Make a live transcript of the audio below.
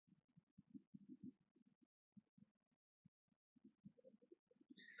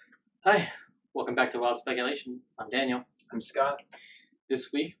Hi, welcome back to Wild Speculations. I'm Daniel. I'm Scott.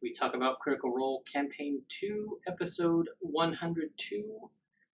 This week we talk about Critical Role Campaign 2, Episode 102,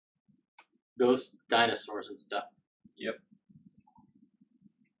 Ghost Dinosaurs and stuff. Yep.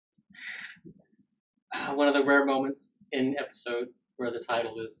 One of the rare moments in episode where the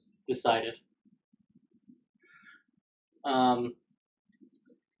title is decided.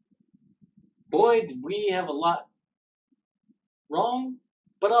 Boy, did we have a lot wrong,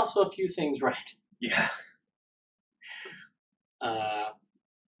 but also a few things right. Yeah.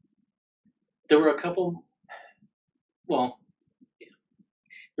 There were a couple, there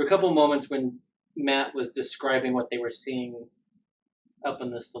were a couple moments when Matt was describing what they were seeing up in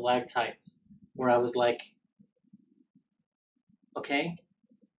the stalactites, where I was like, okay,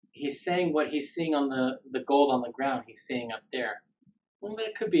 he's saying what he's seeing on the gold on the ground, he's seeing up there. Well,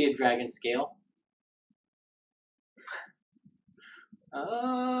 that could be a dragon scale.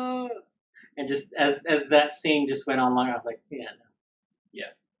 And just as that scene just went on longer, I was like, yeah, no.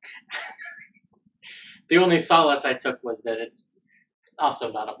 Yeah. The only solace I took was that it's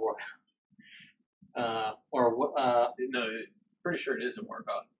also not a war. No, pretty sure it is a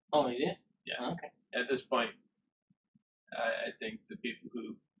workout. Oh, you did? Yeah. Oh, okay. At this point, I think the people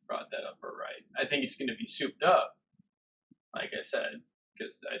who brought that up are right. I think it's going to be souped up, like I said,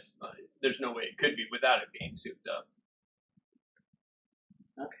 because there's no way it could be without it being souped up.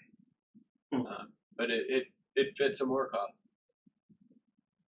 Okay. But it fits a workout.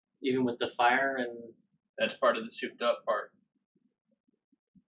 Even with the fire and... That's part of the souped up part.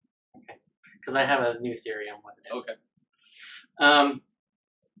 Okay. Because I have a new theory on what it is. Okay.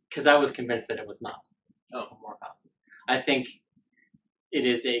 Because I was convinced that it was not a workout. I think it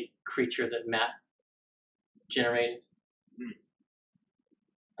is a creature that Matt generated.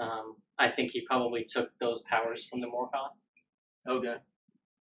 I think he probably took those powers from the Morcon. Okay.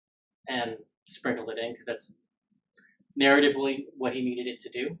 And sprinkled it in because that's narratively what he needed it to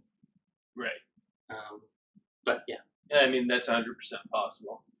do. Right. But yeah. Yeah, I mean, that's 100%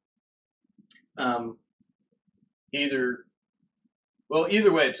 possible. Either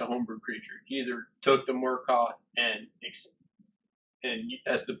way, it's a homebrew creature. He either took the Morcon and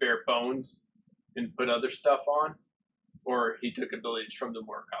as the bare bones and put other stuff on, or he took abilities from the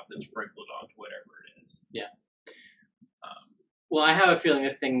Morcon and sprinkled onto whatever it is. Yeah. Well, I have a feeling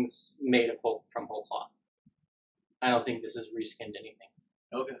this thing's made from whole cloth. I don't think this is reskinned anything.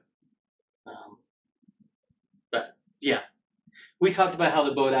 Okay. But yeah, we talked about how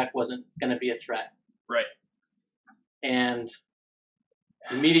the Bodak wasn't going to be a threat. Right. And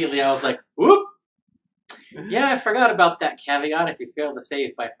immediately I was like, whoop! Yeah, I forgot about that caveat if you fail to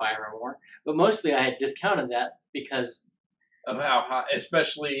save by fire or more. But mostly I had discounted that because... Of how high,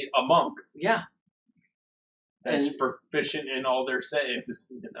 especially a monk. Yeah. That's proficient in all their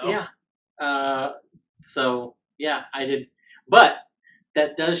saves, you know? Yeah. So, yeah, I did. But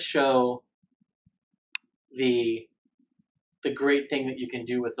that does show the great thing that you can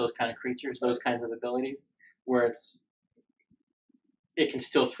do with those kind of creatures, those kinds of abilities, where it can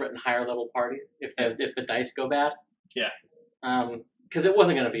still threaten higher level parties if the dice go bad. Yeah. Because it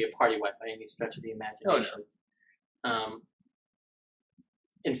wasn't going to be a party wipe by any stretch of the imagination. Oh, no.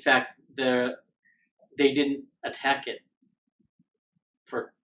 In fact, they didn't attack it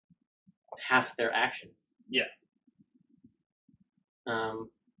for half their actions. Yeah.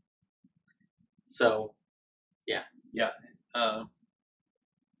 So, yeah. Yeah.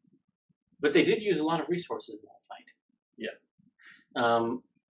 But they did use a lot of resources in that fight. Yeah.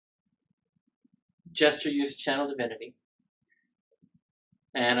 Jester used Channel Divinity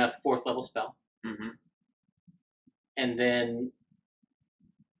and a 4th level spell. Mm-hmm. And then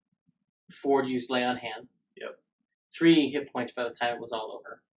Ford used Lay on Hands. Yep. 3 hit points by the time it was all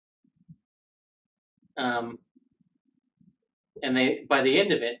over. And by the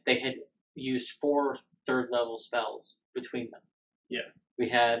end of it, they had used 4 3rd level spells between them. Yeah. We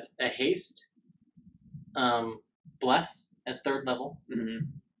had a Haste, Bless at 3rd level,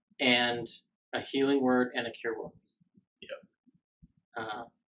 and a Healing Word and a Cure Wounds. Yep.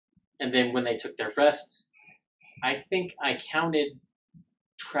 And then when they took their rest, I think I counted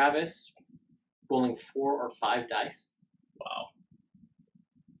Travis rolling 4 or 5 dice. Wow.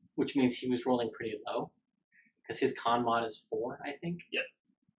 Which means he was rolling pretty low. Because his con mod is 4, I think. Yep.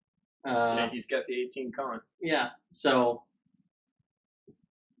 Yeah, he's got the 18 con. Yeah, so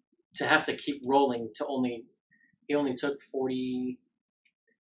to have to keep rolling he only took 40...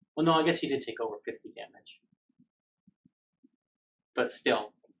 Well, no, I guess he did take over 50 damage. But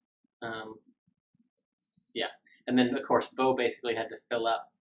still. Yeah. And then, of course, Bo basically had to fill up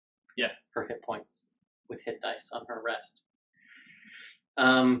her hit points with hit dice on her rest.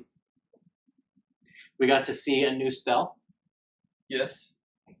 We got to see a new spell, Yes.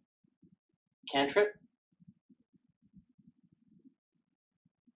 cantrip.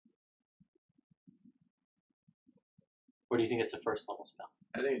 Or do you think it's a first level spell?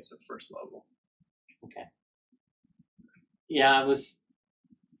 I think it's a first level. Okay. Yeah,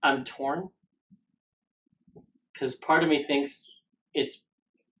 I'm torn. Because part of me thinks it's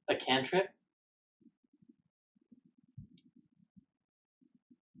a cantrip.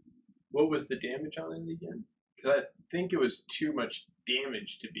 What was the damage on it again? Because I think it was too much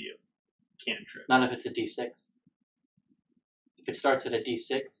damage to be a cantrip. Not if it's a d6. If it starts at a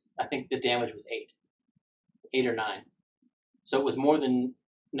d6, I think the damage was 8. 8 or 9. So it was more than...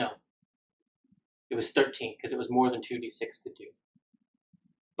 No. It was 13, because it was more than 2d6 to do.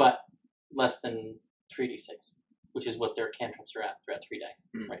 But less than 3d6, which is what their cantrips are at. They're at 3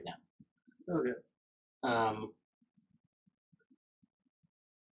 dice right now. Okay.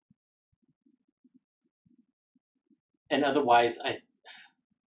 And otherwise,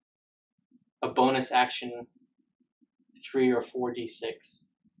 a bonus action 3 or 4d6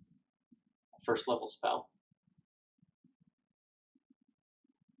 first level spell.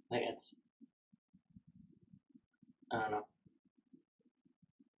 I think it's, I don't know.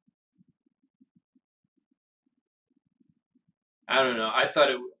 I don't know. I thought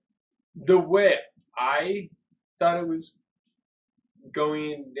the way I thought it was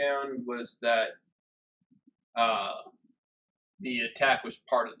going down was that the attack was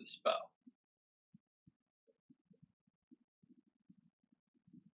part of the spell.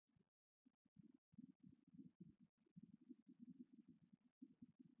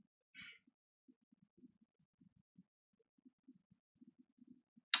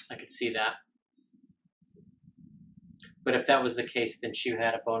 I could see that. But if that was the case, then she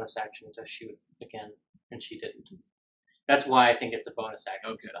had a bonus action to shoot again, and she didn't. That's why I think it's a bonus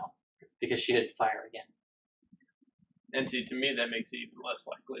action spell. Because she didn't fire again. And see, to me, that makes it even less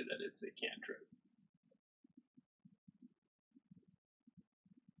likely that it's a cantrip.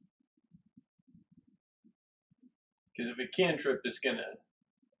 Because if a cantrip is going to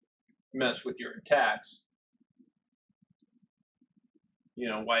mess with your attacks,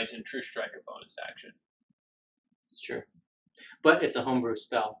 why isn't True Strike a bonus action? It's true. But it's a homebrew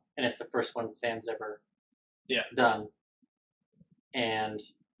spell, and it's the first one Sam's ever done. And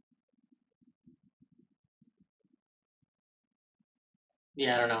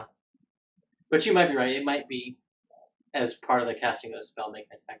yeah, I don't know. But you might be right. It might be as part of the casting of the spell make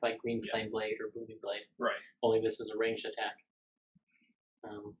an attack, like Green Flame Blade or Booming Blade. Right. Only this is a ranged attack.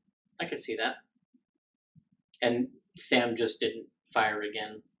 I could see that. And Sam just didn't fire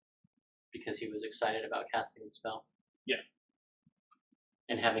again because he was excited about casting the spell. Yeah.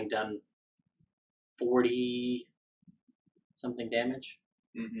 And having done 40 something damage.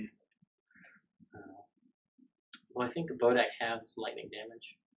 Mm-hmm. Well, I think Bodak has lightning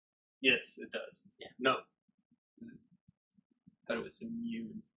damage. Yes, it does. Yeah. No. I thought it was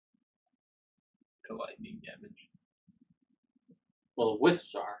immune to lightning damage. Well,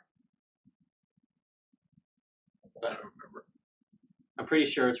 wisps are. But I don't remember. I'm pretty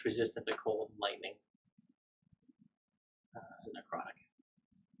sure it's resistant to cold and lightning. And necrotic.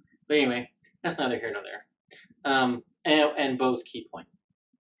 But anyway, that's neither here nor there. And Bo's key point.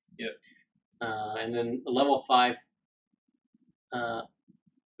 Yep. And then level 5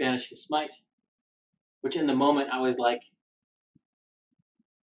 Banishing Smite. Which in the moment I was like,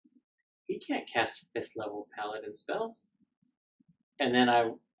 he can't cast 5th level paladin spells. And then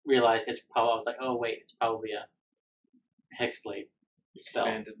I realized I was like, oh wait, it's probably a Hexblade spell.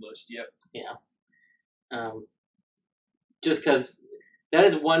 Expanded list, yep. Yeah. Just because that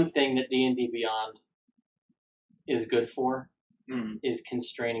is one thing that D&D Beyond is good for, is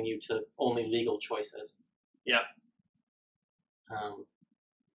constraining you to only legal choices. Yeah.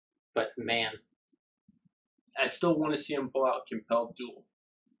 But man, I still want to see him pull out Compelled Duel.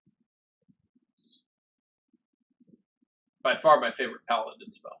 By far my favorite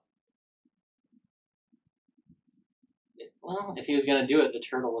paladin spell. well, if he was going to do it, the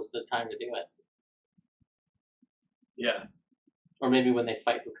turtle was the time to do it. Yeah. Or maybe when they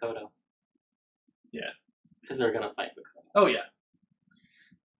fight Bukodo. Yeah. Because they're going to fight Bukodo. Oh, yeah.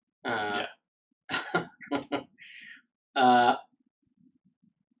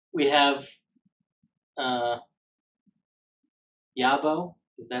 We have Yabo.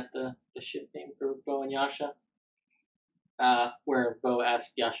 Is that the ship name for Bo and Yasha? Where Bo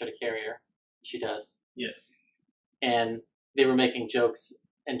asked Yasha to carry her. She does. Yes. And they were making jokes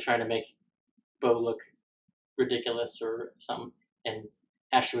and trying to make Bo look ridiculous or something. And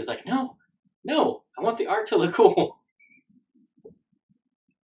Ashley was like, no, I want the art to look cool.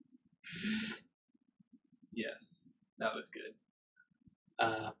 Yes, that was good.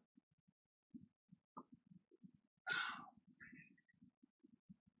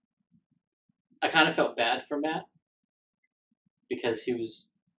 I kind of felt bad for Matt because he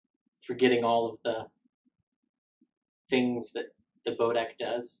was forgetting all of the things that the Bodak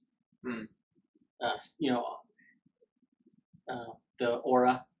does. You know, the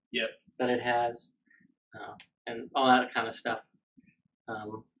aura that it has, and all that kind of stuff.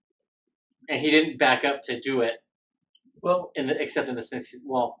 And he didn't back up to do it. Well, except in the sense, he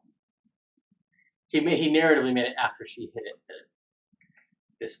narratively made it after she hit it that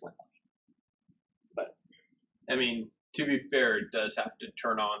this went off. But I mean, to be fair, it does have to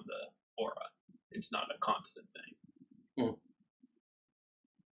turn on the aura. It's not a constant thing.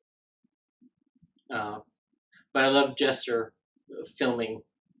 But I love Jester filming.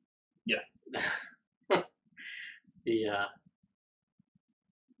 Yeah.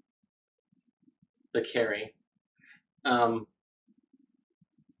 The carry. And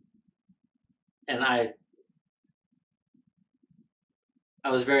I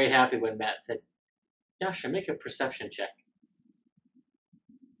was very happy when Matt said, "Yasha, make a perception check."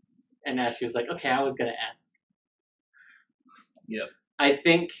 And now she was like, "Okay, I was gonna ask." Yep. I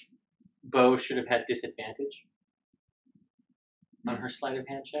think Bo should have had disadvantage on her sleight of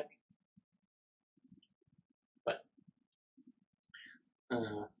hand check. But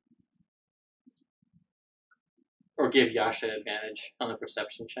or give Yasha advantage on the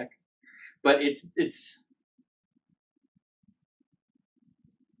perception check. But it's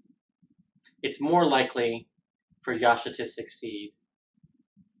more likely for Yasha to succeed.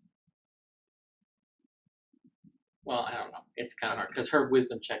 Well, I don't know. It's kind of hard because her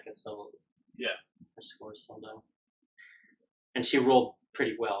wisdom check is so her score is so low, and she rolled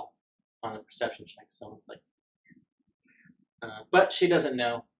pretty well on the perception check. So it's like, but she doesn't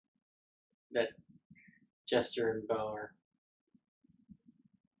know that Jester and Bo are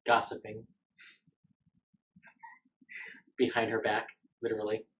gossiping behind her back,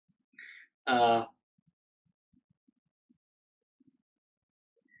 literally.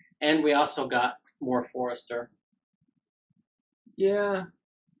 And we also got more Forrester. Yeah.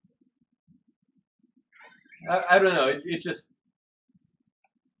 I don't know. It just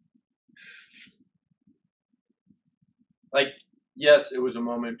like, yes, it was a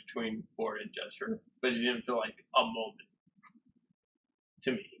moment between Ford and Jester, but it didn't feel like a moment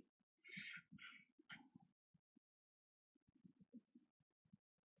to me.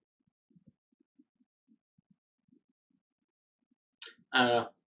 I don't know.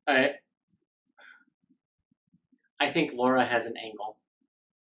 I think Laura has an angle.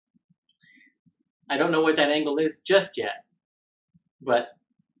 I don't know what that angle is just yet, but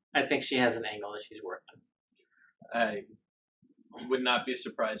I think she has an angle that she's working. I would not be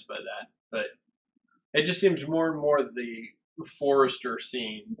surprised by that, but it just seems more and more the Forrester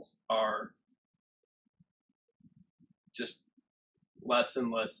scenes are just less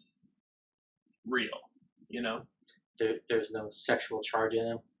and less real, you know? There's no sexual charge in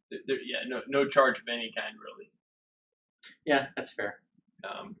them. No charge of any kind, really. Yeah, that's fair.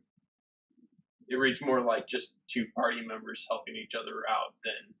 It reads more like just two party members helping each other out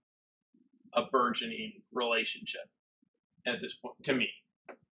than a burgeoning relationship at this point, to me.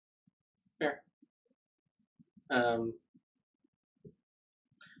 Fair.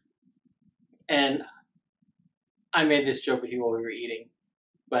 And I made this joke with you while we were eating,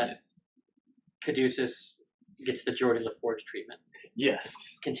 but yes. Caduceus gets the Geordie LaForge treatment.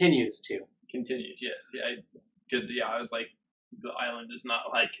 Yes. Continues, yes. Yeah, because I was like, the island is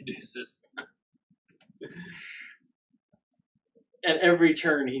not like Caduceus. At every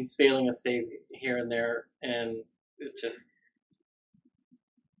turn, he's failing a save here and there, and it's just...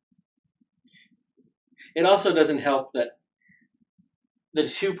 It also doesn't help that the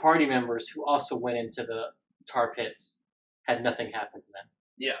two party members who also went into the tar pits had nothing happen to them.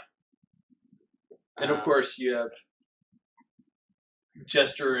 Yeah. And of course, you have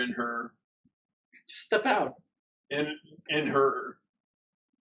Jester and her... Just step out. In her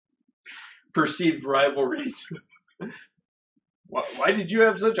perceived rivalries. Why did you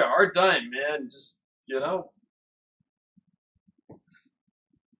have such a hard time, man? Just,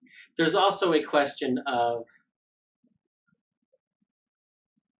 There's also a question of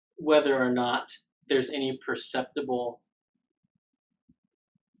whether or not there's any perceptible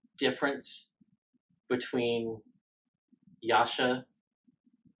difference between Yasha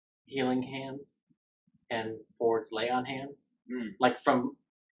healing hands and Ford's lay on hands. Like from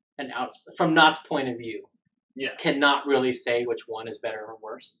Nott's point of view. Yeah. Cannot really say which one is better or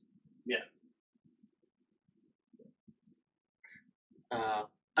worse. Yeah.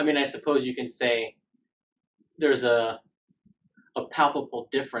 I mean, I suppose you can say there's a palpable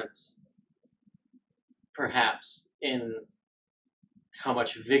difference, perhaps, in how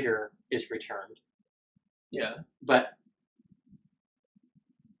much vigor is returned. Yeah. But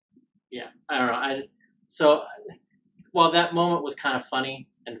yeah, I don't know. So while that moment was kind of funny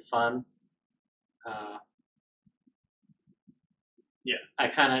and fun, yeah,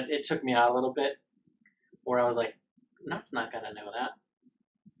 it took me out a little bit, where I was like, Nut's not gonna know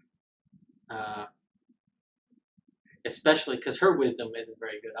that. Especially because her wisdom isn't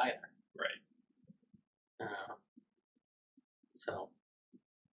very good either. Right. So,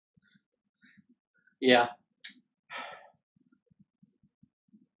 yeah.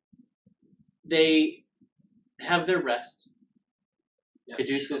 They have their rest. Yeah,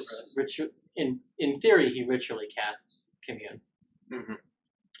 Caduceus, in theory, he ritually casts Commune. Mm-hmm.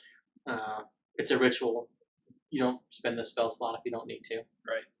 It's a ritual. You don't spend the spell slot if you don't need to.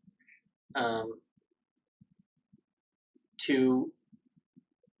 Right. To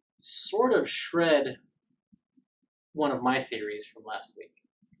sort of shred one of my theories from last week.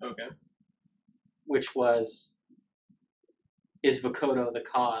 Okay. Which was, is Vokodo the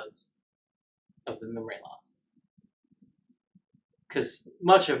cause of the memory loss? Because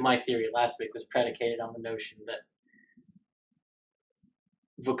much of my theory last week was predicated on the notion that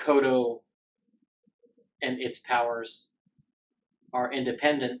Vokodo and its powers are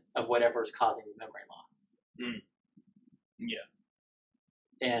independent of whatever is causing the memory loss. Mm. Yeah.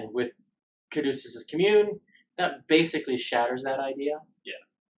 And with Caduceus' Commune, that basically shatters that idea. Yeah.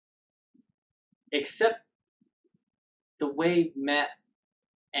 Except the way Matt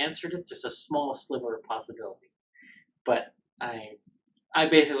answered it, there's a small sliver of possibility. But I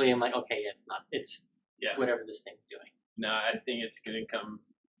basically am like, okay, it's whatever this thing's doing. No, I think it's gonna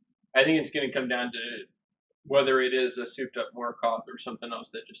come down to whether it is a souped up Morkoth or something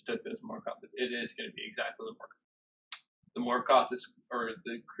else that just took this Morkoth. It is gonna be exactly the Morkoth. The Morkoth is, or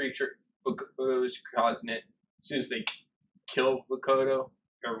the creature Vokodo is causing it. As soon as they kill Vokodo,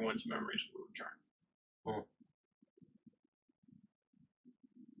 everyone's memories will return.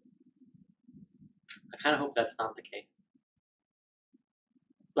 I kind of hope that's not the case.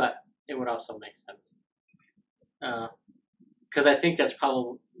 But it would also make sense. Because I think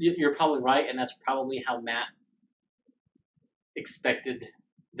you're probably right, and that's probably how Matt expected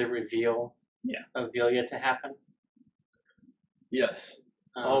the reveal of Vilya to happen. Yes.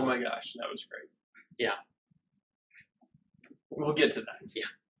 Oh my gosh, that was great. Yeah. We'll get to that.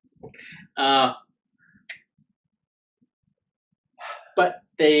 Yeah. But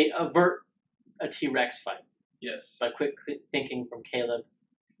they avert a T-Rex fight. Yes. By quick thinking from Caleb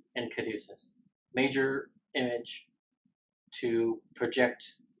and Caduceus. Major image to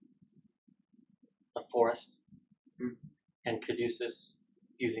project the forest, and Caduceus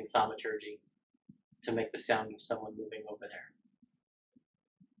using thaumaturgy to make the sound of someone moving over there.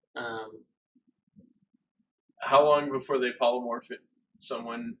 How long before they polymorph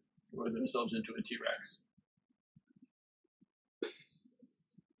someone or themselves into a T-Rex?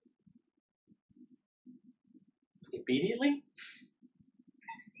 Immediately?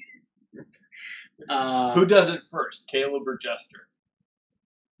 Who does it first, Caleb or Jester?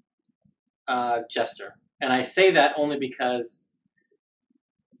 Jester. And I say that only because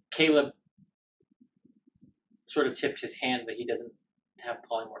Caleb sort of tipped his hand that he doesn't have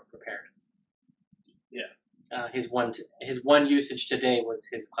polymorph prepared. Yeah. His one usage today was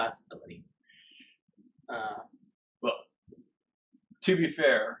his class ability. Well, to be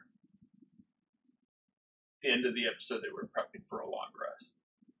fair, at the end of the episode they were prepping for a long rest.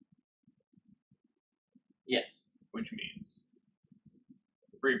 Yes. Which means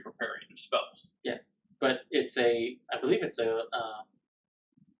pre-preparing of spells. Yes. But I believe it's a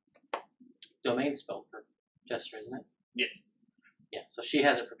domain spell for Jester, isn't it? Yes. Yeah, so she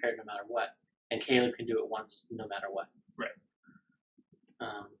has it prepared no matter what. And Caleb can do it once no matter what. Right.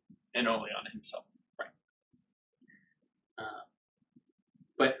 And only on himself. Right.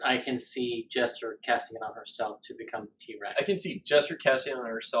 But I can see Jester casting it on herself to become the T-Rex. I can see Jester casting it on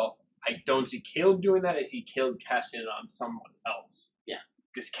herself. I don't see Caleb doing that. I see Caleb casting it on someone else. Yeah.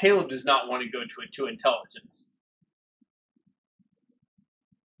 Because Caleb does not want to go to a 2 intelligence.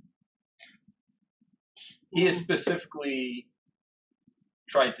 He has specifically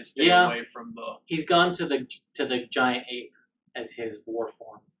tried to stay away from the... He's gone to the giant ape as his war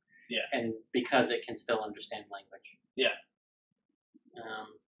form. Yeah. And because it can still understand language. Yeah.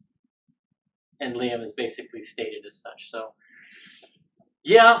 And Liam is basically stated as such. So,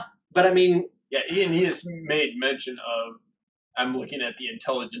 yeah, but I mean... Yeah, and he has made mention of, I'm looking at the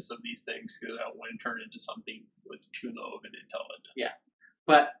intelligence of these things because I don't want to turn into something with too low of an intelligence. Yeah.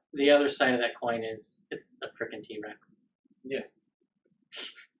 But the other side of that coin is it's a freaking T-Rex.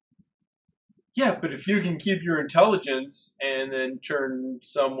 Yeah, but if you can keep your intelligence and then turn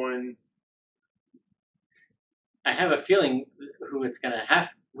someone, I have a feeling who it's gonna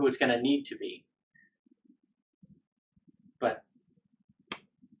need to be. But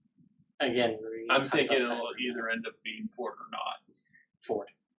again, I'm thinking it'll either end up being Ford or not.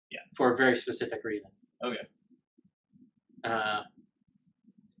 Ford. Yeah. For a very specific reason. Okay.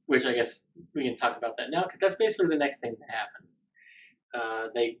 Which I guess we can talk about that now, because that's basically the next thing that happens.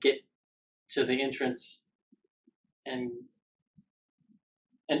 They get to the entrance, and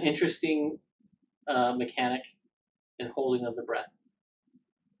an interesting mechanic in holding of the breath.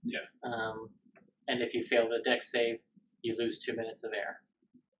 Yeah. And if you fail the deck save, you lose 2 minutes of air.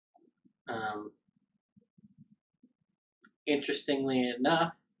 Interestingly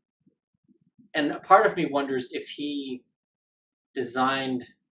enough, and a part of me wonders if he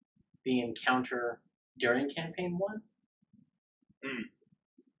designed the encounter during Campaign 1.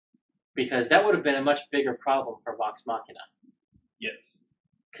 Because that would have been a much bigger problem for Vox Machina. Yes.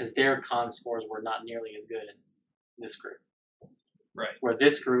 Because their con scores were not nearly as good as this group. Right. Where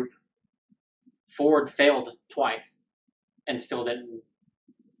this group, Ford failed twice and still didn't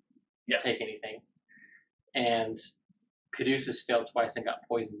take anything. And Caduceus failed twice and got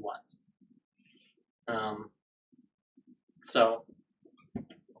poisoned once.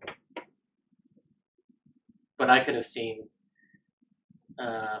 But I could have seen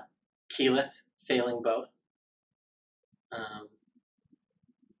Keyleth failing both.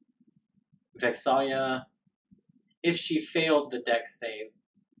 Vexalia, if she failed the deck save,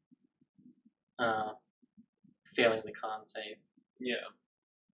 failing the con save. Yeah.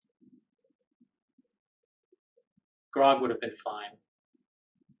 Grog would have been fine.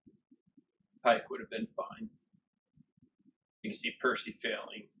 Pike would have been fine. You can see Percy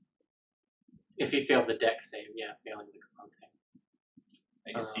failing. If he failed the deck save, yeah, failing the con save.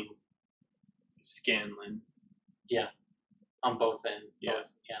 I can see Scanlan. Yeah, on both ends. Yeah.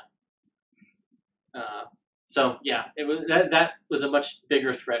 So yeah, it was that was a much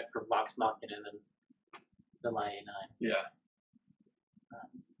bigger threat for Vox Machina than my A9. Yeah.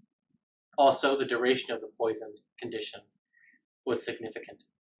 Also, the duration of the poisoned condition was significant.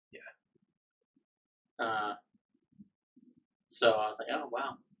 Yeah. So I was like, oh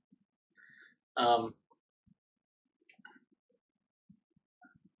wow.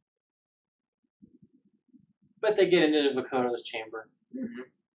 But they get into Vokodo's chamber,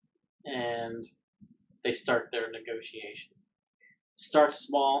 and they start their negotiation. Start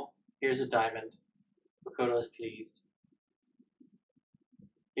small. Here's a diamond. Vokodo's pleased.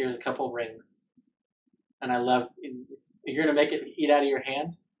 Here's a couple rings. And I love, you're going to make it eat out of your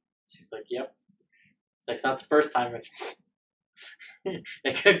hand? She's like, yep. It's like, it's not the first time. It's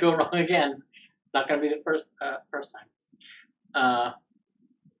it could go wrong again. It's not going to be the first time.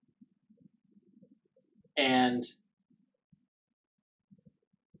 And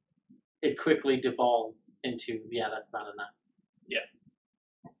it quickly devolves into, yeah, that's not enough. Yeah.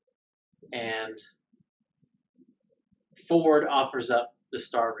 And Ford offers up the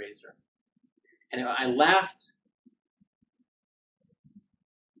Star Razor. And I laughed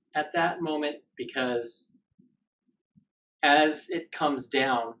at that moment because as it comes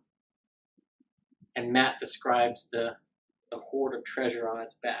down and Matt describes the hoard of treasure on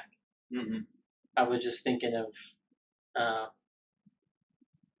its back, I was just thinking of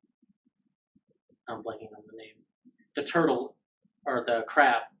I'm blanking on the name. The turtle or the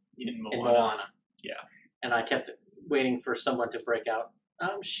crab in Moana. Yeah. And I kept waiting for someone to break out,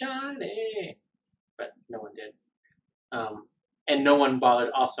 I'm shiny. But no one did. And no one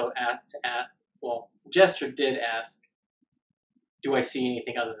bothered also well, Jester did ask, do I see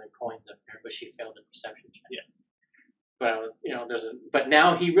anything other than coins up there? But she failed the perception check. Yeah. But but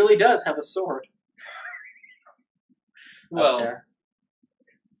now he really does have a sword. Well, there.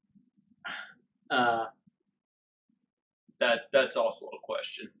 That's also a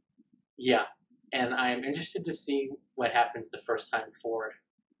question. Yeah, and I'm interested to see what happens the first time Ford.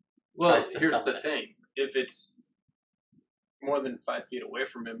 Well, tries to here's summon the it. thing: if it's more than 5 feet away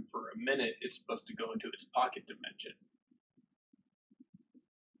from him for a minute, it's supposed to go into its pocket dimension,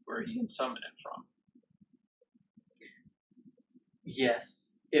 where he can summon it from.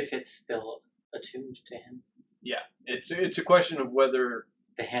 Yes, if it's still attuned to him. Yeah, it's a question of whether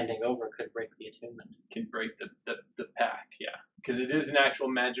the handing over could break the attunement. Can break the pact, yeah, because it is an actual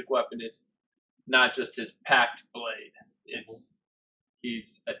magic weapon. It's not just his pact blade. It's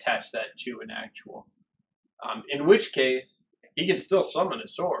he's attached that to an actual. In which case, he can still summon a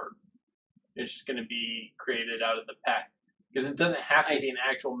sword. It's just going to be created out of the pact Because it doesn't have to be an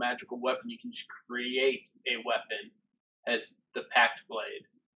actual magical weapon. You can just create a weapon as the packed blade.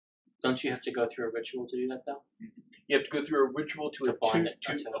 Don't you have to go through a ritual to do that, though? You have to go through a ritual to bond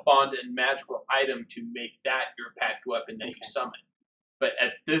a magical item to make that your packed weapon that you summon. But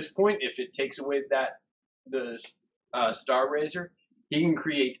at this point, if it takes away the Star Razor, he can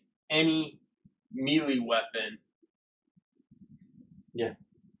create any melee weapon. Yeah.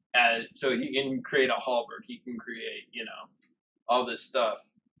 So he can create a halberd. He can create, all this stuff,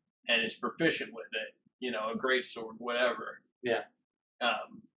 and is proficient with it. A greatsword, whatever. Yeah.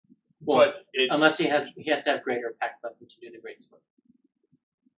 Well, but unless he has to have greater packed weapon to do the greatsword,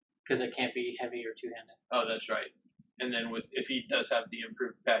 because it can't be heavy or two-handed. Oh, that's right. And then if he does have the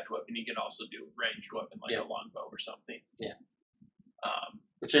improved packed weapon, he can also do a ranged weapon like a longbow or something. Yeah.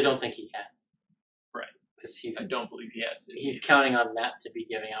 Which I don't think he has. Right. Because I don't believe he has it. He's counting on Matt to be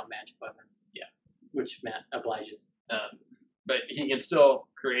giving out magic weapons. Yeah. Which Matt obliges. But he can still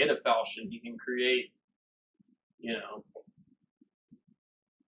create a falchion. He can create, Yeah,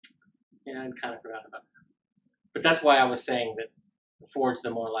 I kind of forgot about that. But that's why I was saying that Ford's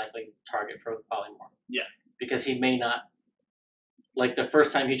the more likely target for the polymorph. Yeah. Because he may not, like the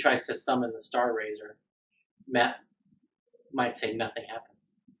first time he tries to summon the Star Razor, Matt might say nothing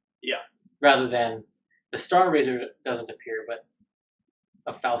happens. Yeah. Rather than the Star Razor doesn't appear, but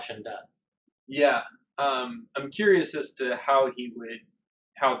a falchion does. Yeah. I'm curious as to how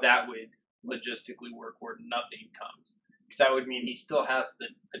that would logistically work where nothing comes. Because that would mean he still has the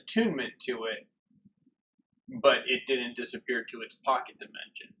attunement to it, but it didn't disappear to its pocket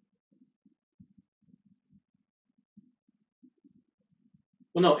dimension.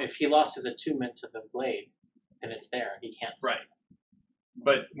 Well, no, if he lost his attunement to the blade, then it's there. He can't see. Right.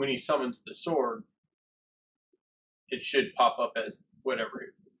 But when he summons the sword, it should pop up as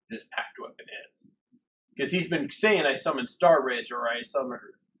whatever his packed weapon is. Because he's been saying, I summon Star Razor, or I summon,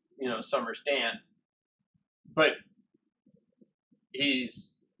 Summer's Dance. But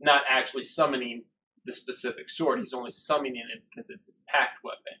he's not actually summoning the specific sword. He's only summoning it because it's his packed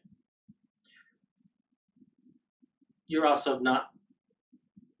weapon. You're also not...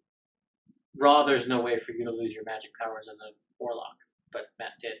 Raw, there's no way for you to lose your magic powers as a warlock, but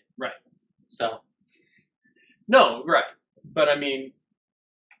Matt did. Right. So. No, right. But I mean,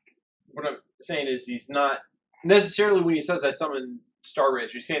 what I'm saying is he's not necessarily when he says I summon Star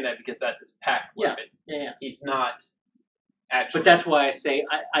Razor, he's saying that because that's his packed weapon. Yeah. He's not actually. But that's why I say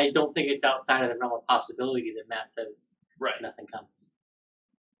I don't think it's outside of the realm of possibility that Matt says nothing comes.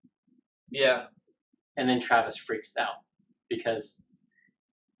 Yeah. And then Travis freaks out because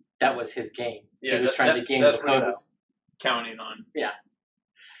that was his game. Yeah, he was trying to game that's Vokodo. what he was counting on. Yeah.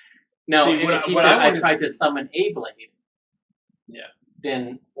 No, See, if he said I tried to summon a blade. Yeah.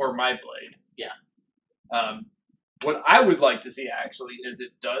 Then or my blade. Yeah. What I would like to see actually is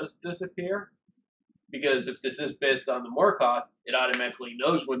it does disappear, because if this is based on the Morkoth, it automatically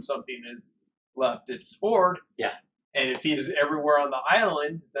knows when something is left its hoard. Yeah. And if he's everywhere on the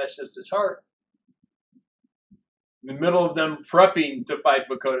island, that's just his heart. In the middle of them prepping to fight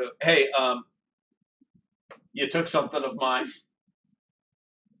Vokodo, hey, you took something of mine.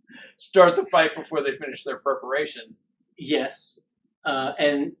 Start the fight before they finish their preparations. Yes.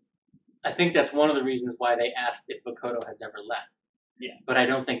 And I think that's one of the reasons why they asked if Vokodo has ever left. Yeah. But I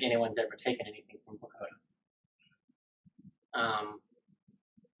don't think anyone's ever taken anything from Vokodo.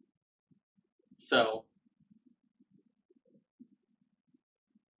 So.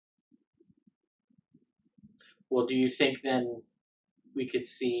 Well, do you think then we could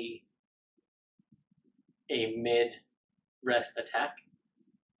see a mid-rest attack?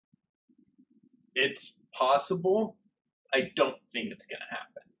 It's possible. I don't think it's going to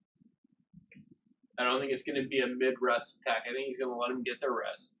happen. I don't think it's going to be a mid-rest attack. I think he's going to let them get their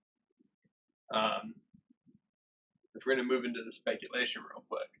rest. If we're going to move into the speculation real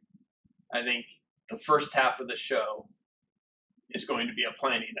quick, I think the first half of the show is going to be a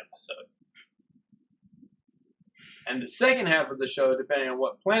planning episode. And the second half of the show, depending on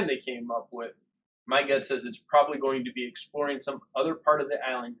what plan they came up with, my gut says it's probably going to be exploring some other part of the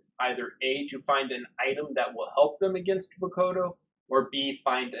island, either A, to find an item that will help them against Vokodo, or B,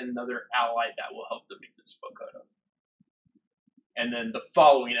 find another ally that will help them against Vokodo. And then the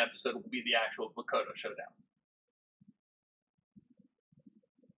following episode will be the actual Vokodo showdown.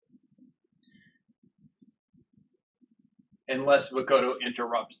 Unless Vokodo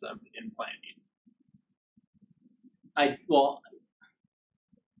interrupts them in planning.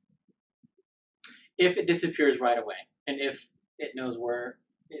 If it disappears right away, and if it knows where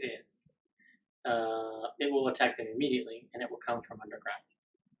it is, it will attack them immediately, and it will come from underground.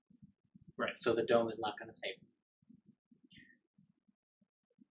 Right. So the dome is not going to save them.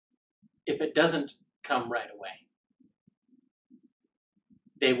 if it doesn't come right away,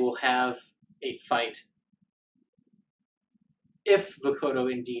 they will have a fight. If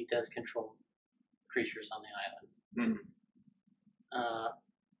Vokodo indeed does control creatures on the island,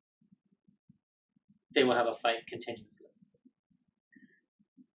 they will have a fight continuously.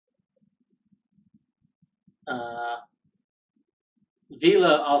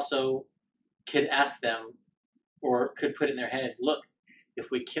 Vila also could ask them, or could put in their heads, look, if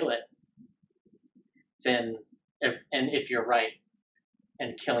we kill it, then, and if you're right,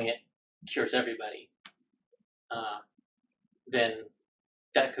 and killing it cures everybody, then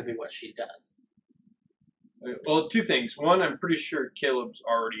that could be what she does. Well, two things. One, I'm pretty sure Caleb's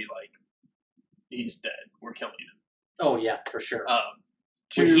already like, he's dead. We're killing him. Oh yeah, for sure.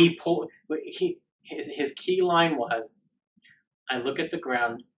 Two, when he pulled, his key line was, I look at the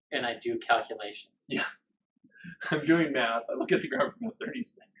ground and I do calculations. Yeah. I'm doing math. I look at the ground for about 30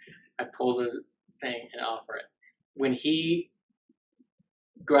 seconds. I pull the thing and offer it. When he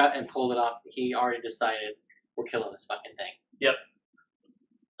grabbed and pulled it off, he already decided, we're killing this fucking thing. Yep.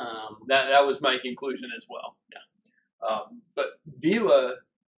 That was my conclusion as well. Yeah. But Vila,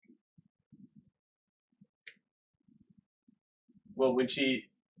 well, it's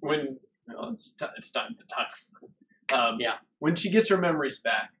time to time. Yeah. When she gets her memories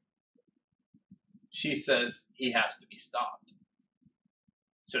back, she says he has to be stopped.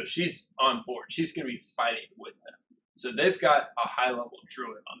 So she's on board. She's going to be fighting with them. So they've got a high-level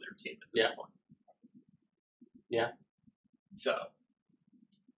druid on their team at this point. Yeah. So.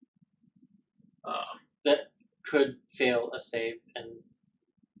 That could fail a save and.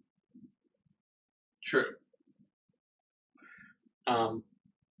 True.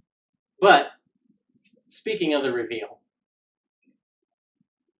 But speaking of the reveal,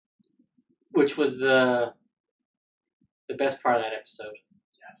 which was the best part of that episode.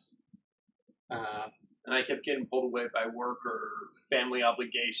 Yes. And I kept getting pulled away by work or family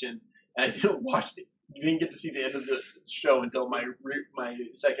obligations, and I didn't get to see the end of the show until my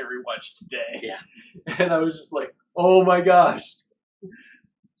second rewatch today. Yeah. And I was just like, oh my gosh.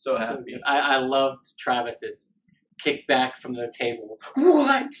 So happy. I loved Travis's kick back from the table.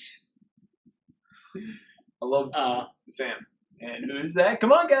 What? I loved Sam. And who's that?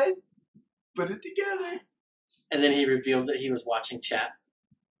 Come on, guys. Put it together. And then he revealed that he was watching chat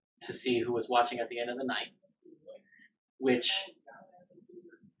to see who was watching at the end of the night. Which,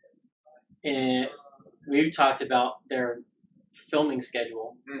 we talked about their filming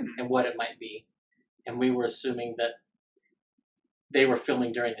schedule and what it might be. And we were assuming that they were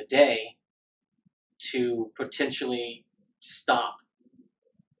filming during the day to potentially stop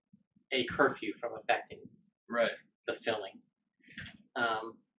a curfew from affecting the filming.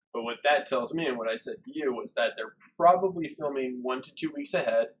 But what that tells me and what I said to you was that they're probably filming 1 to 2 weeks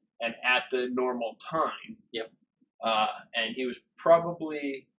ahead and at the normal time. Yep. And he was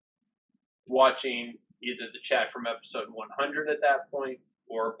probably watching either the chat from episode 100 at that point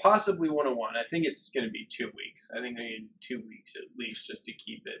or possibly 101. I think it's going to be 2 weeks. I think they need 2 weeks at least just to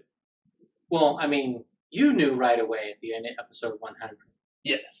keep it. Well, I mean, you knew right away at the end of episode 100.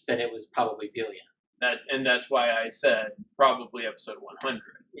 Yes. That it was probably Delia. That's why I said probably episode 100.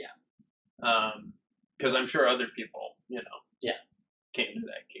 Yeah. Because I'm sure other people, came to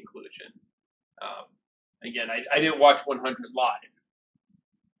that conclusion. Again, I didn't watch 100 live,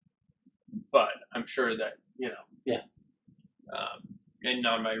 but I'm sure that, Yeah. And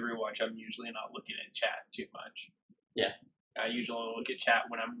on my rewatch, I'm usually not looking at chat too much. Yeah. I usually look at chat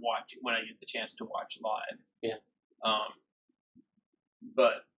when I get the chance to watch live. Yeah.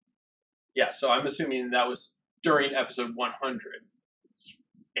 But yeah, so I'm assuming that was during episode 100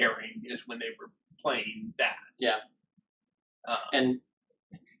 airing is when they were playing that. Yeah. And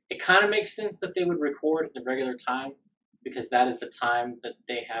it kind of makes sense that they would record at the regular time because that is the time that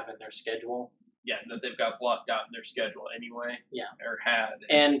they have in their schedule. Yeah, that they've got blocked out in their schedule anyway. Yeah. Or had.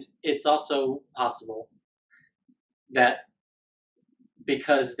 And it's also possible that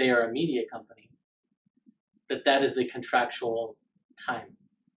because they are a media company, that is the contractual time.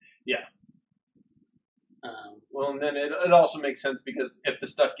 Yeah. Well, and then it also makes sense because if the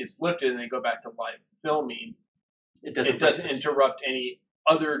stuff gets lifted and they go back to live filming, it doesn't interrupt any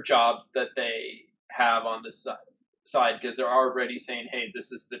other jobs that they have on this side because they're already saying, hey,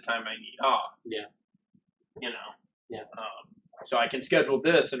 this is the time I need off. Yeah. Yeah. So I can schedule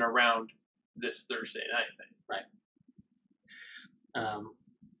this and around this Thursday night thing. Right.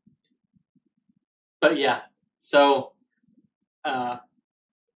 But yeah, so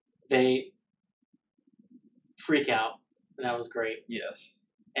they freak out. That was great. Yes.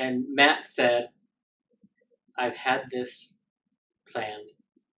 And Matt said, I've had this planned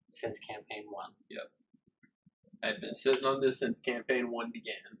since campaign 1. Yep. I've been sitting on this since campaign 1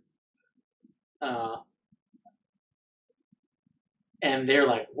 began. And they're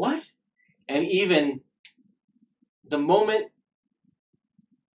like, what? And even the moment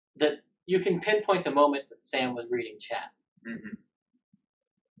that you can pinpoint the moment that Sam was reading chat. Mm-hmm.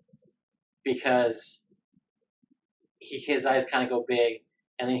 Because his eyes kind of go big,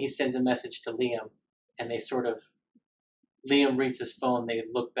 and then he sends a message to Liam, and they sort of, Liam reads his phone, they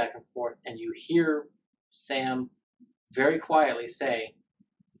look back and forth, and you hear Sam very quietly say,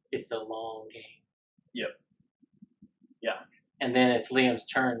 it's the long game. Yep. Yeah. And then it's Liam's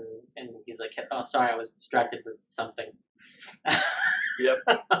turn, and he's like, oh, sorry, I was distracted with something. Yep.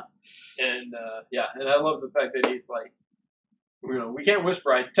 And, and I love the fact that he's like, you know, we can't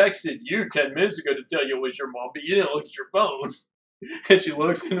whisper. I texted you 10 minutes ago to tell you it was your mom, but you didn't look at your phone. And she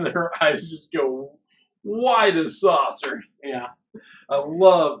looks and her eyes just go wide as saucers. Yeah. I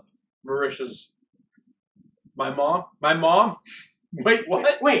love Marisha's. My mom? My mom? Wait,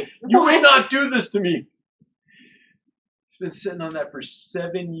 what? Wait, you what? would not do this to me. He's been sitting on that for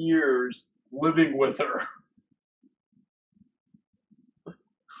 7 years, living with her.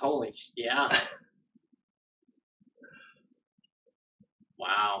 Holy, yeah.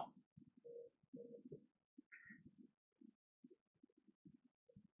 Wow.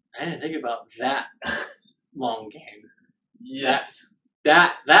 I didn't think about that long game. Yes.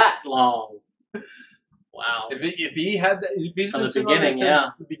 That long. Wow. If he had that, if he's From been the sitting on that beginning,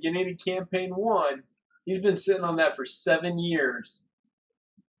 since the beginning of campaign 1, he's been sitting on that for 7 years.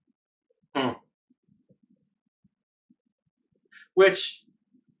 Which,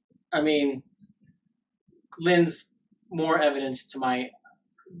 I mean, lends more evidence to my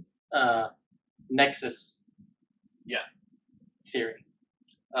Nexus theory.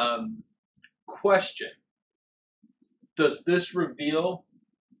 Question. Does this reveal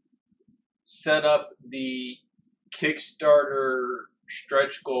set up the Kickstarter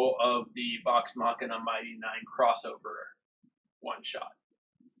stretch goal of the Vox Machina Mighty 9 crossover one-shot?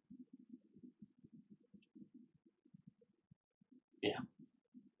 Yeah.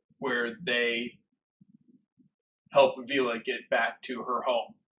 Where they help Vila get back to her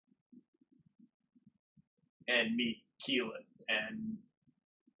home and meet Keelan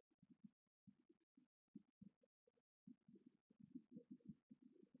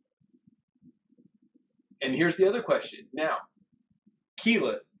and here's the other question. Now,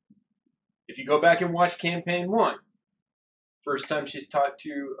 Keyleth, if you go back and watch campaign 1, first time she's talked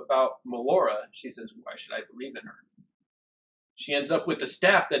to about Melora, she says, why should I believe in her? She ends up with the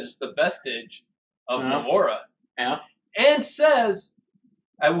staff that is the vestige of Melora. Yeah. And says,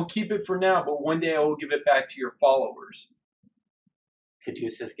 I will keep it for now, but one day I will give it back to your followers.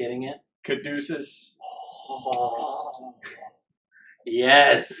 Caduceus getting it? Caduceus. Oh.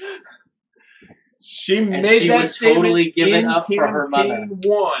 Yes. She and made she that would statement totally give it in up for her mother. campaign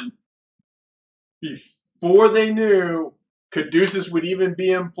 1 before they knew Caduceus would even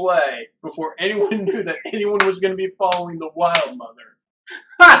be in play, before anyone knew that anyone was going to be following the Wild Mother.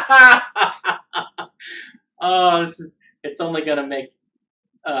 Oh, it's only going to make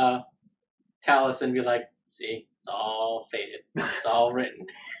Taliesin be like, see, it's all faded. It's all written.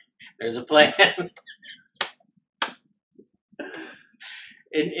 There's a plan.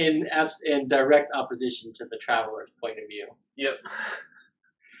 In direct opposition to the Traveler's point of view. Yep.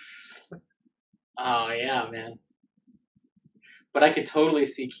 Oh, yeah, man. But I could totally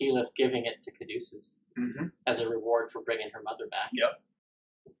see Keyleth giving it to Caduceus as a reward for bringing her mother back. Yep.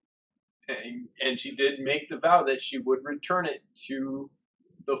 And she did make the vow that she would return it to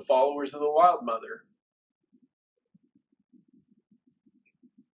the followers of the Wild Mother.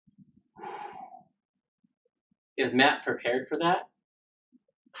 Is Matt prepared for that?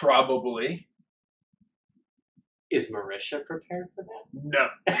 Probably. Is Marisha prepared for that? No.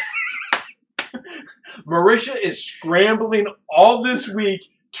 Marisha is scrambling all this week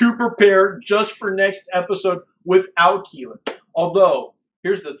to prepare just for next episode without Keelan. Although,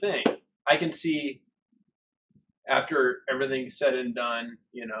 here's the thing. I can see after everything's said and done,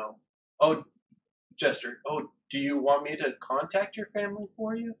 you know, oh, Jester, oh, do you want me to contact your family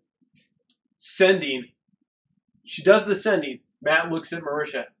for you? Sending. She does the sending. Matt looks at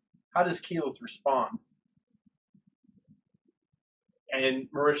Marisha. How does Keyleth respond? And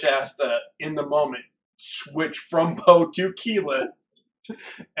Marisha has to, in the moment, switch from Poe to Keyleth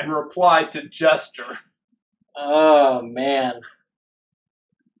and reply to Jester. Oh, man.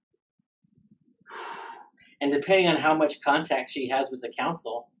 And depending on how much contact she has with the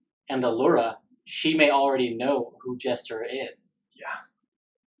Council and Allura, she may already know who Jester is. Yeah.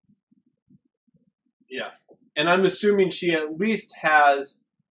 Yeah. And I'm assuming she at least has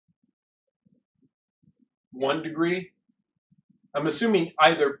 1 degree. I assume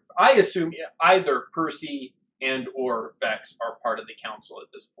either Percy and or Vex are part of the council at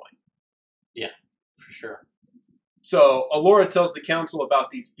this point. Yeah, for sure. So Allura tells the council about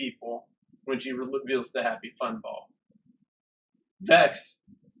these people when she reveals the Happy Fun Ball. Vex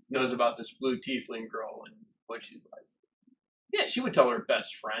knows about this blue tiefling girl and what she's like. Yeah, she would tell her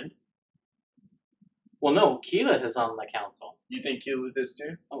best friend. Well, no, Keyleth is on the council. You think Keyleth is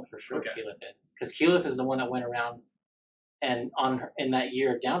too? Oh, for sure, Okay. Keyleth is. Because Keyleth is the one that went around, and in that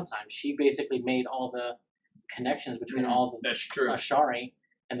year of downtime, she basically made all the connections between all the That's true. Ashari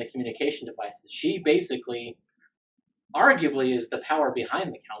and the communication devices. She basically, arguably, is the power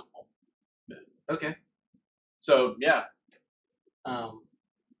behind the council. Okay. So, yeah.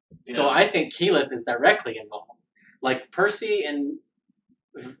 So I think Keyleth is directly involved. Like Percy and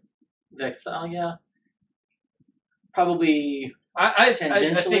Vexalia, probably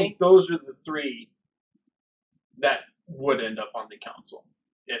tangentially. I think those are the 3 that would end up on the council,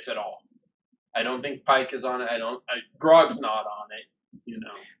 if at all. I don't think Pike is on it. Grog's not on it, you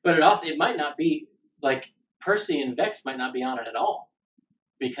know. But it might not be, like, Percy and Vex might not be on it at all.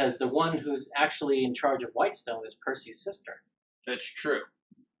 Because the one who's actually in charge of Whitestone is Percy's sister. That's true.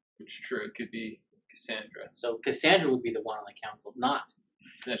 It's true. It could be Cassandra. So Cassandra would be the one on the council, not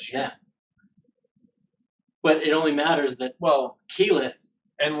That's true. them. But it only matters that Keyleth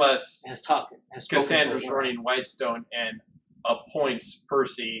unless has spoken Cassandra's to running Whitestone and appoints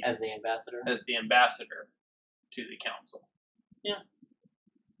Percy as the ambassador to the council. Yeah.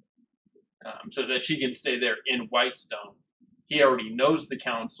 So that she can stay there in Whitestone. He already knows the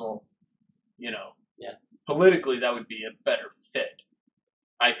council, you know. Yeah. Politically, that would be a better fit.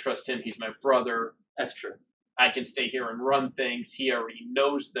 I trust him. He's my brother. That's true. I can stay here and run things. He already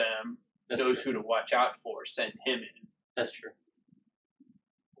knows them. Knows who to watch out for. Send him in. That's true.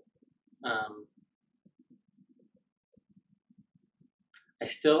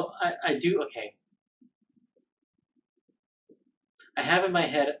 I do, okay. I have in my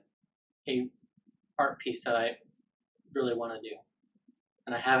head a art piece that I really want to do.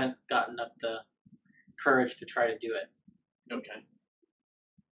 And I haven't gotten up the courage to try to do it. Okay.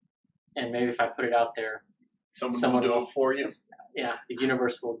 And maybe if I put it out there, someone will do it for you. Yeah, the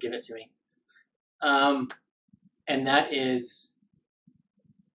universe will give it to me. And that is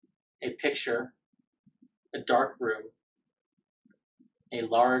a picture, a dark room, a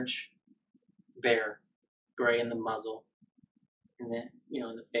large bear, gray in the muzzle, and then,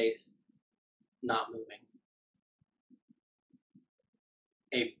 in the face, not moving.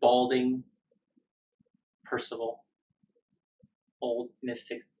 A balding Percival, old in his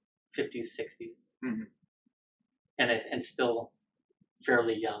 50s, 60s, mm-hmm. and still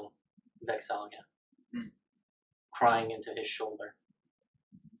fairly young Vexalia, crying into his shoulder.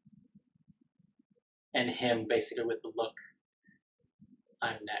 And him basically with the look,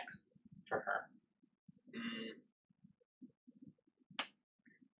 I'm next for her.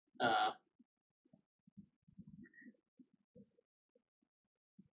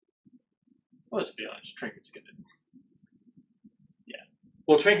 Let's be honest, Trinket's gonna. Yeah.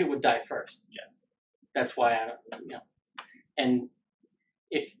 Well, Trinket would die first. Yeah. That's why And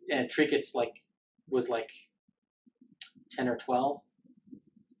if Trinket's was 10 or 12,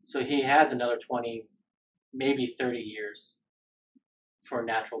 so he has another 20, maybe 30 years for a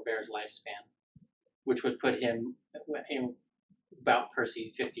natural bear's lifespan, which would put him in about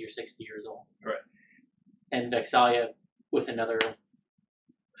Percy 50 or 60 years old. Right. And Vexalia with another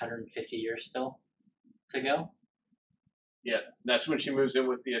 150 years still to go. Yeah, that's when she moves in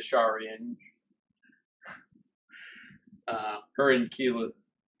with the Ashari and her and Keyleth.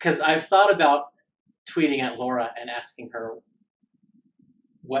 Because I've thought about tweeting at Laura and asking her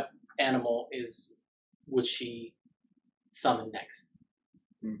what animal would she summon next.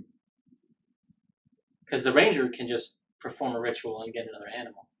 Because the ranger can just perform a ritual and get another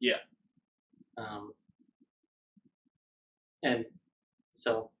animal. Yeah. And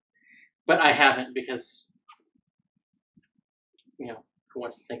so, but I haven't because, who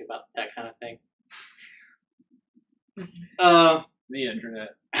wants to think about that kind of thing? The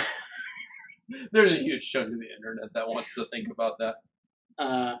internet. There's a huge chunk of the internet that wants to think about that.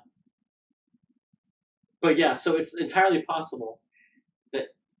 But yeah, so it's entirely possible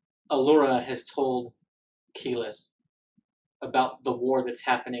that Allura has told Keyleth about the war that's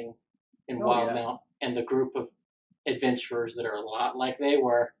happening in Wildemount and the group of adventurers that are a lot like they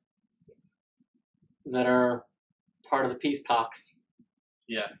were, that are part of the peace talks.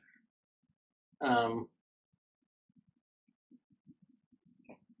 Yeah.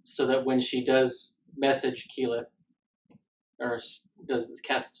 So that when she does message Keyleth, or does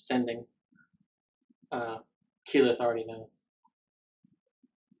cast sending, Keyleth already knows.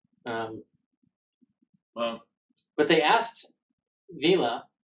 Well, But they asked Vila,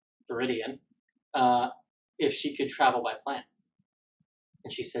 Viridian, if she could travel by plants.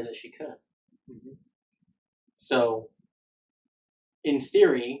 And she said that she could. mhm. So, in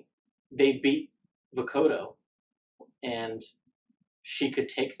theory, they beat Vokodo, and she could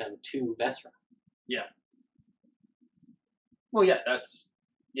take them to Vesra. Well,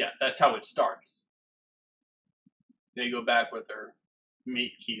 that's how it starts. They go back with her,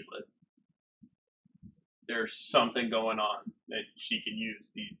 meet Keyleth. There's something going on that she can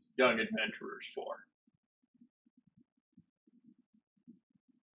use these young adventurers for.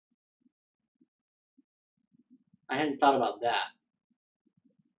 I hadn't thought about that.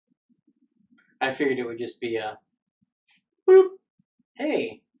 I figured it would just be a boop.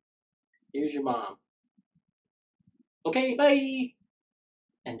 Hey, here's your mom. Okay, bye.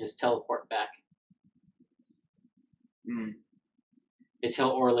 And just teleport back. Mm. They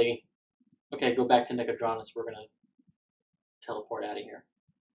tell Orly, okay, go back to Nicodranus. We're gonna teleport out of here.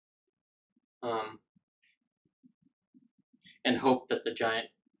 And hope that the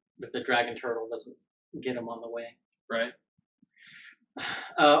dragon turtle doesn't get him on the way. Right?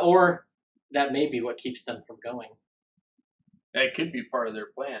 Or that may be what keeps them from going. That could be part of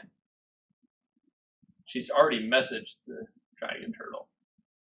their plan. She's already messaged the dragon turtle.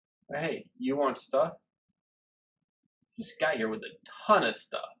 Hey, you want stuff? This guy here with a ton of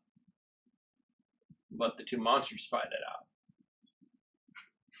stuff. Let the two monsters fight it out.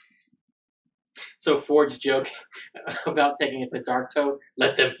 So Ford's joke about taking it to Darktoe,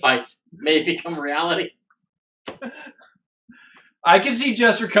 let them fight, may become reality. I can see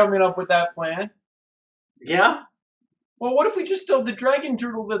Jester coming up with that plan. Yeah? Well, what if we just tell the dragon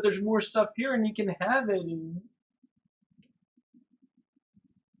turtle that there's more stuff here and he can have it? And...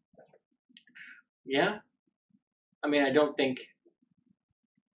 Yeah? I mean, I don't think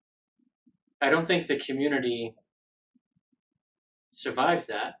the community survives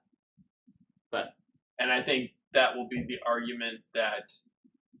that. And I think that will be the argument that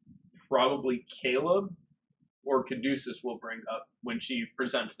probably Caleb or Caduceus will bring up when she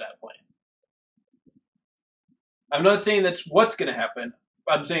presents that plan. I'm not saying that's what's going to happen.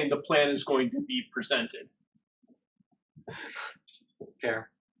 I'm saying the plan is going to be presented.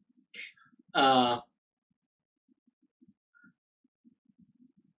 Fair. But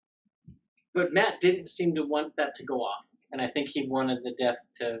Matt didn't seem to want that to go off. And I think he wanted the death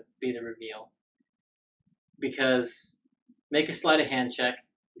to be the reveal. Because make a sleight of hand check.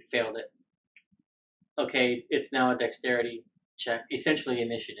 You failed it. Okay, it's now a dexterity check. Essentially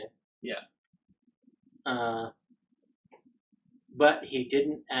initiative. Yeah. But he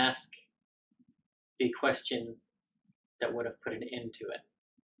didn't ask the question that would have put an end to it.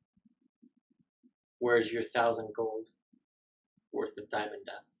 Where's your 1,000 gold worth of diamond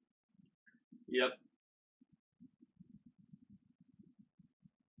dust? Yep.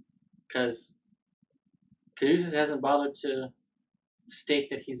 Because Caduceus hasn't bothered to state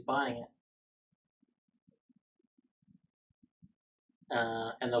that he's buying it.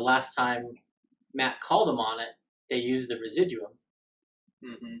 And the last time Matt called him on it, they used the residuum.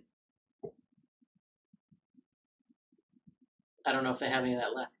 Mm-hmm. I don't know if they have any of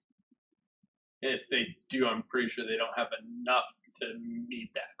that left. If they do, I'm pretty sure they don't have enough to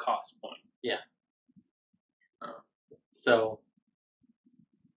meet that cost point. Yeah. So,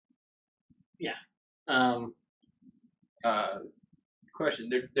 yeah. Question: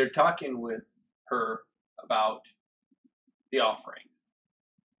 They're talking with her about the offerings.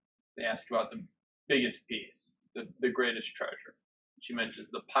 They ask about the biggest piece, the greatest treasure. She mentions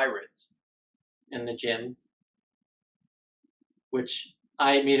the pirates. In the gym, which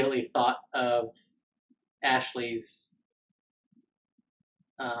I immediately thought of Ashley's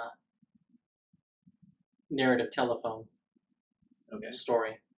narrative telephone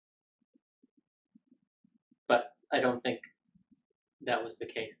story. But I don't think that was the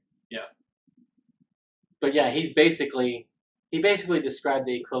case. Yeah. But yeah, he basically described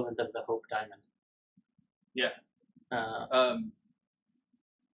the equivalent of the Hope Diamond. Yeah.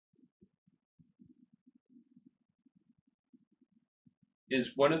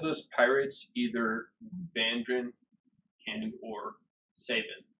 Is one of those pirates either Vandrin and or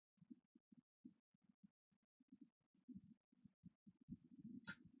Sabin?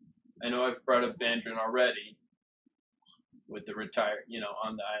 I know I've brought up Vandrin already with the retired,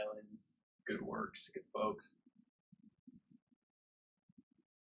 on the island, good works, good folks.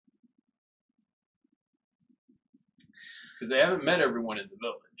 Because they haven't met everyone in the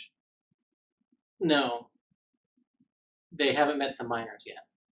village. No. They haven't met the miners yet.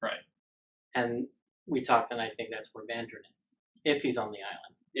 Right. And we talked, and I think that's where Vandrin is, if he's on the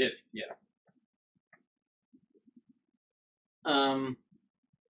island.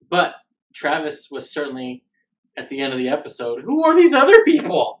 But Travis was certainly at the end of the episode. Who are these other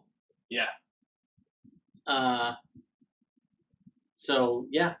people? Yeah. So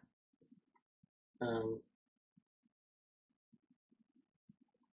yeah.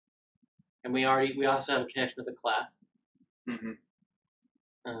 And we also have a connection with the class. Mm-hmm.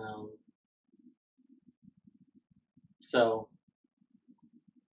 So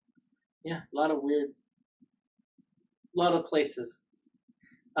yeah, a lot of places.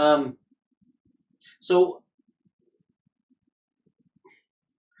 So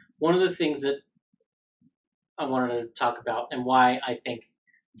one of the things that I wanted to talk about and why I think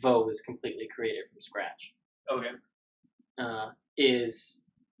Vo is completely created from scratch. Okay. Is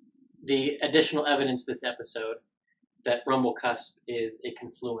the additional evidence this episode that Rumblecusp is a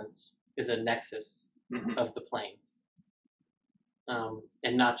confluence, is a nexus of the planes.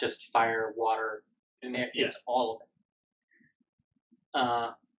 And not just fire, water, air, it's all of it.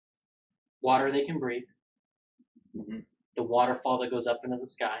 Water they can breathe. Mm-hmm. The waterfall that goes up into the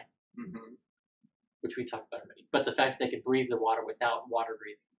sky, which we talked about already. But the fact that they could breathe the water without water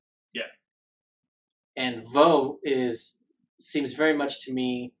breathing. Yeah. And Vo seems very much to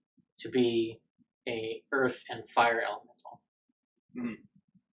me to be a earth and fire elemental.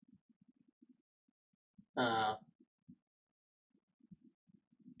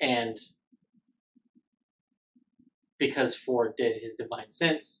 And because Ford did his divine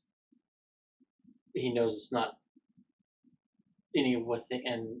sense, he knows it's not any of what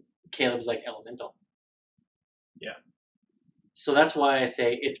and Caleb's like elemental. Yeah. So that's why I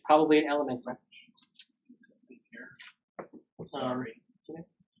say it's probably an elemental. Sorry.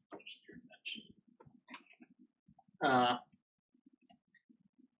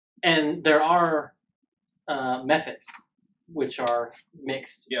 And there are methods which are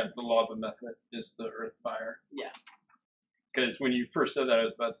mixed. Yeah, the lava method is the earth fire. Yeah. Because when you first said that, I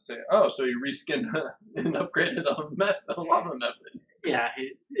was about to say, oh, so you reskinned and upgraded a lava method. Yeah,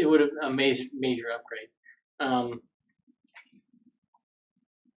 it would have a major upgrade.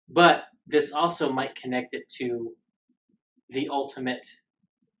 But this also might connect it to the ultimate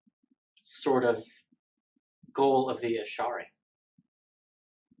sort of goal of the Ashari.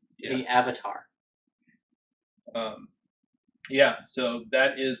 Yeah. The Avatar. Yeah, so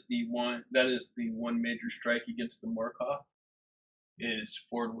that is the one major strike against the Morkoth is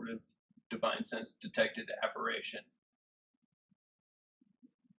Ford would have divine sense detected aberration.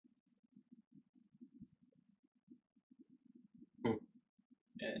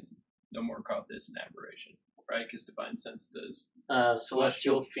 And the Morkoth is an aberration, right? Because divine sense does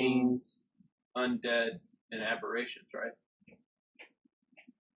celestial fiends, undead, and aberrations, right?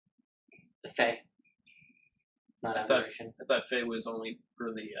 The Fae. Not aberration. I thought Fae was only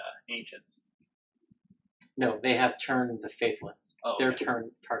for the ancients. No, they have turned the faithless. Oh, their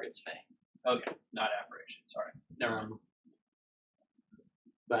turn targets Fae. Okay, not aberration. Sorry. Never mind.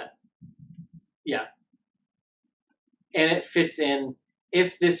 But yeah, and it fits in.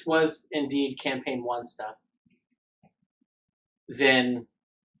 If this was indeed Campaign 1 stuff, then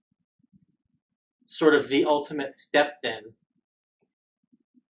sort of the ultimate step then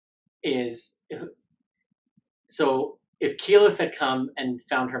is, so if Keyleth had come and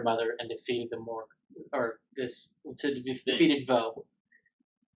found her mother and defeated defeated Vo,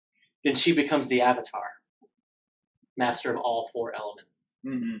 then she becomes the Avatar, master of all 4 elements.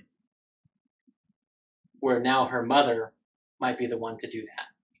 Mm-hmm. Where now her mother might be the one to do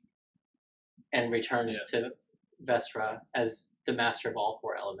that, and returns to Vesra as the master of all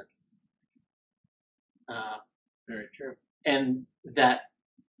 4 elements. Very true. And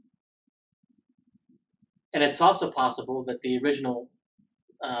it's also possible that the original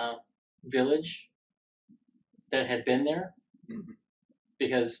village that had been there,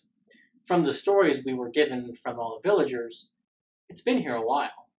 because from the stories we were given from all the villagers, it's been here a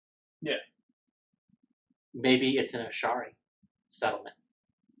while. Yeah. Maybe it's an Ashari settlement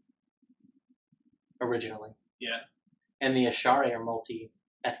originally. Yeah. And the Ashari are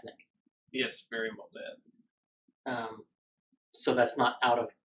multi-ethnic. Yes, very multi-ethnic. So that's not out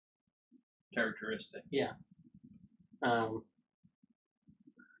of characteristic. Yeah.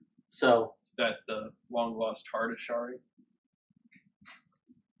 So is that the long lost heart Ashari?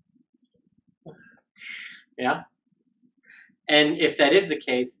 Yeah. And if that is the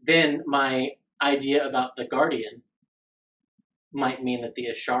case, then my idea about the Guardian might mean that the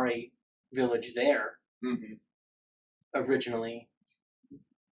Ashari village there originally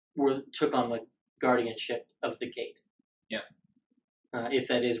took on the guardianship of the gate. Yeah. if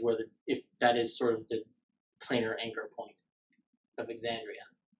that is sort of the planar anchor point of Exandria.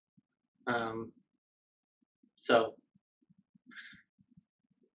 So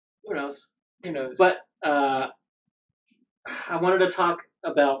who knows? Who knows? But I wanted to talk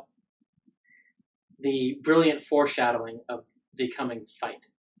about the brilliant foreshadowing of the coming fight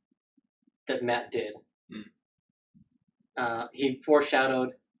that Matt did. He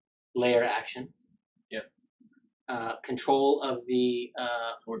foreshadowed layer actions. Yep. Control of the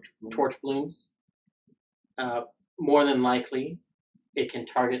torch blooms. More than likely, it can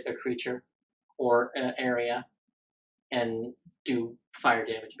target a creature or an area and do fire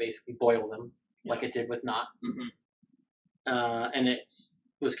damage, basically boil them, like it did with Knot. And it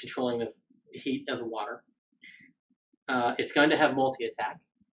was controlling the heat of the water. It's going to have multi-attack.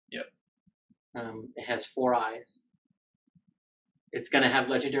 Yep. It has 4 eyes. It's going to have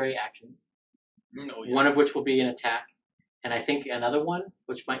legendary actions. One of which will be an attack. And I think another one,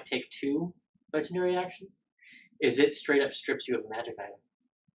 which might take 2 legendary actions, is it straight up strips you of a magic item.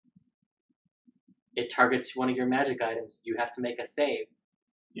 It targets one of your magic items. You have to make a save.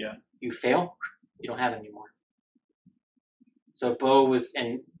 Yeah. You fail, you don't have it anymore. So Bo was,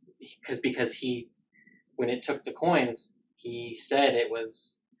 and because he, when it took the coins, he said it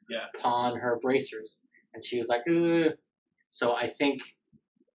was pawn her bracers, and she was like, ugh. So I think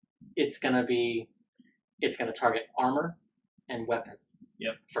it's gonna target armor and weapons.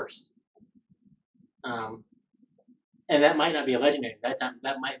 First. And that might not be a legendary.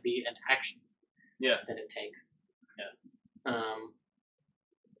 That might be an action. That it takes. And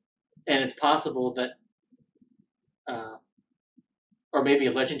it's possible that, or maybe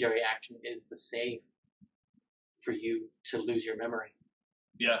a legendary action is the save for you to lose your memory.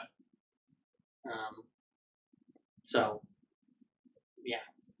 So, yeah.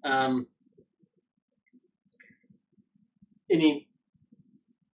 Any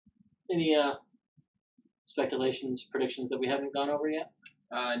speculations, predictions that we haven't gone over yet?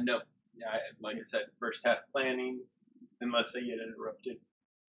 No. Like I said, first half planning, unless they get interrupted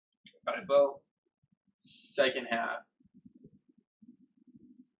by Bo. Second half,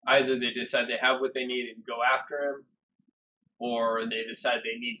 either they decide they have what they need and go after him, or they decide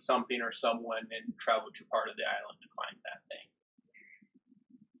they need something or someone and travel to part of the island to find that thing.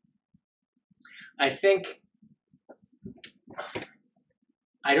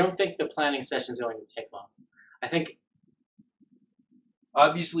 I don't think the planning session is going to take long. I think.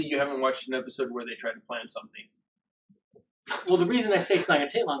 Obviously, you haven't watched an episode where they try to plan something. Well, the reason I say it's not going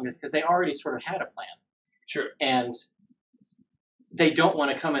to take long is because they already sort of had a plan. Sure. And they don't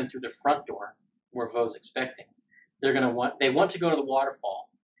want to come in through the front door where Vo's expecting. They want to go to the waterfall,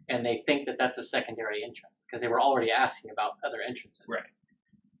 and they think that that's a secondary entrance because they were already asking about other entrances. Right.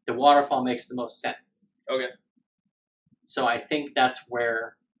 The waterfall makes the most sense. Okay. So I think that's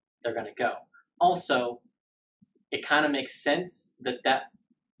where they're going to go. Also, it kind of makes sense that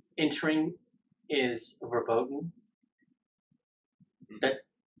entering is verboten. That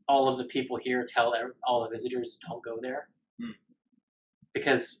all of the people here tell all the visitors don't go there.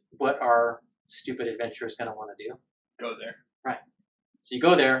 Because what are stupid adventurers going to want to do? Go there. Right. So you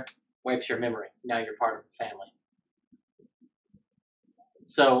go there, wipes your memory. Now you're part of the family.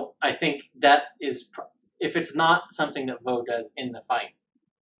 So I think that is, if it's not something that Vo does in the fight,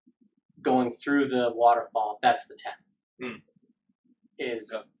 going through the waterfall, that's the test.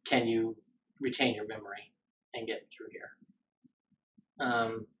 Can you retain your memory and get through here?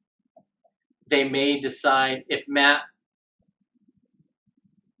 They may decide, if Matt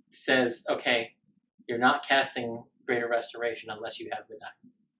says, okay, you're not casting Greater Restoration unless you have the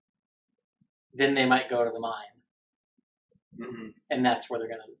diamonds, then they might go to the mine. And that's where they're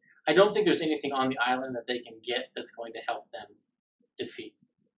going to... I don't think there's anything on the island that they can get that's going to help them defeat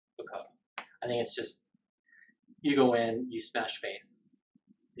Vokodo. I think it's just, you go in, you smash face.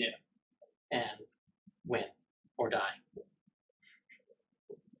 And win. Or die.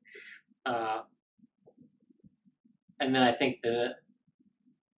 And then I think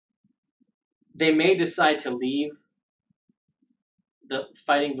they may decide to leave the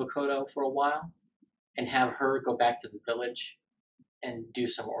fighting Vokodo for a while and have her go back to the village and do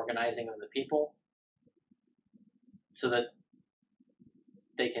some organizing of the people so that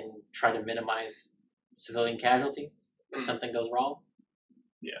they can try to minimize civilian casualties if something goes wrong.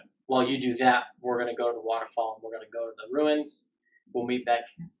 While you do that, we're going to go to the waterfall and we're going to go to the ruins. We'll meet back.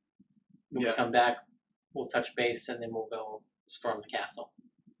 When we come back, we'll touch base and then we'll go storm the castle.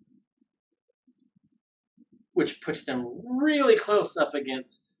 Which puts them really close up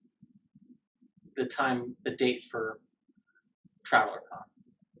against the date for TravelerCon.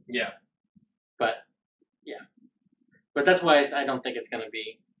 But, But that's why I don't think it's going to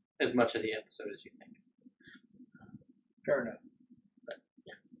be as much of the episode as you think. Fair enough.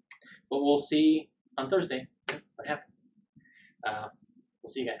 But we'll see on Thursday what happens. We'll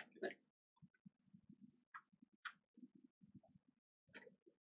see you guys. Good night.